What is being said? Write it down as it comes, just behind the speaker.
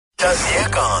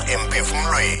Hlaziyeka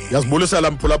Emphefumlweni.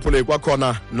 Yazibulisela mphulaphule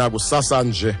kwakhona nakusasa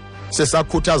nje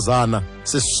sesakhuthazana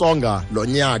sisonga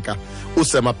lonyaka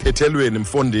usemaphethelweni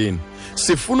mfondini.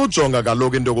 Sifuna ujonga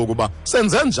kaloku into kokuba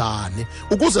senze njani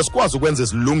ukuze sikwazi ukwenza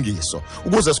izilungiso,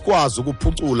 ukuze sikwazi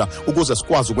ukuphucula, ukuze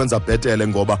sikwazi ukwenza bhetele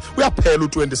ngoba uyaphela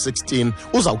u2016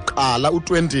 uzawuqala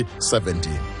u2017.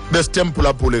 Besithe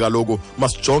mphulaphule kaloku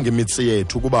masijonge imitsi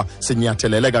yethu kuba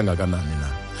sinyathelele kangakanani na.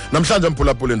 Namhlanje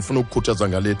mphulaphule ndifuna ukukhuthaza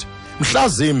ngalithi mhla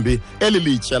zimbi eli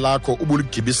litye lakho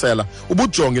ubuligibisela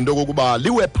ubujonga into kokuba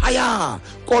liwe phaya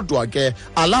kodwa ke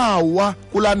alawa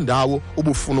kulandawo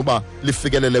ubufuna uba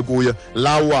lifikelele kuyo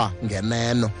lawa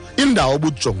ngeneno indawo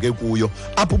obujonge kuyo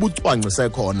apho ubucwangcise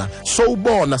khona so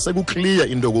ubona sekukliya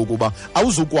into kokuba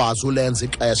awuzukwazi ulenza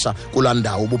ixesha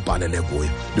kulandawo ububhalele kuyo.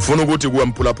 Ndifuna ukuthi kuwe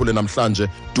mphulaphule namhlanje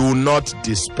do not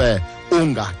despair,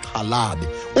 ungaxhalabi.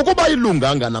 Ukuba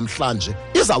ilunganga namhlanje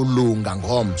izawulunga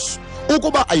ngomso,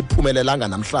 ukuba ayiphumelelanga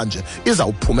namhlanje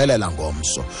izawuphumelela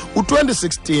ngomso.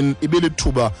 U2016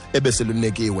 ibilithuba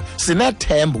ebeselinekiwe,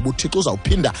 sinethemba ubuThixo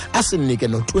uzawuphinda asinike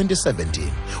no2017.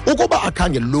 Ukuba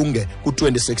akhange lunge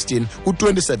ku2016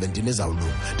 u2017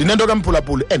 izawulunga. Ndinento ke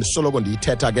mphulaphule endisoloko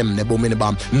ndiyithetha ke mne bomini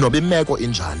bam noba imeko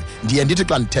injani. Ndiye ndithi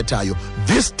xa ndithethayo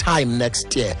this time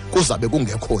next year kuzabe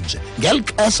kungekho nje, ngeli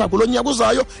xesha kulonyaka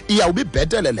uzayo iyawuba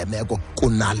ibhetele le meko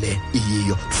kunale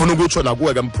iyiyo. Ufuna ukutsho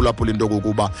nakuwe ke mphulaphule into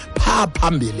kokuba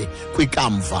phambili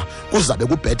kwikamva kuzabe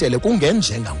kubhetele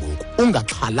kungenjenga ngoku.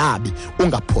 Ungaxhalabi,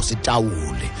 ungaphosi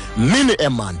tawuli. Mini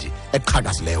emandi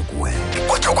eqhakazileyo kuwe.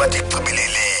 Kodwa kwathi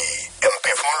qibilele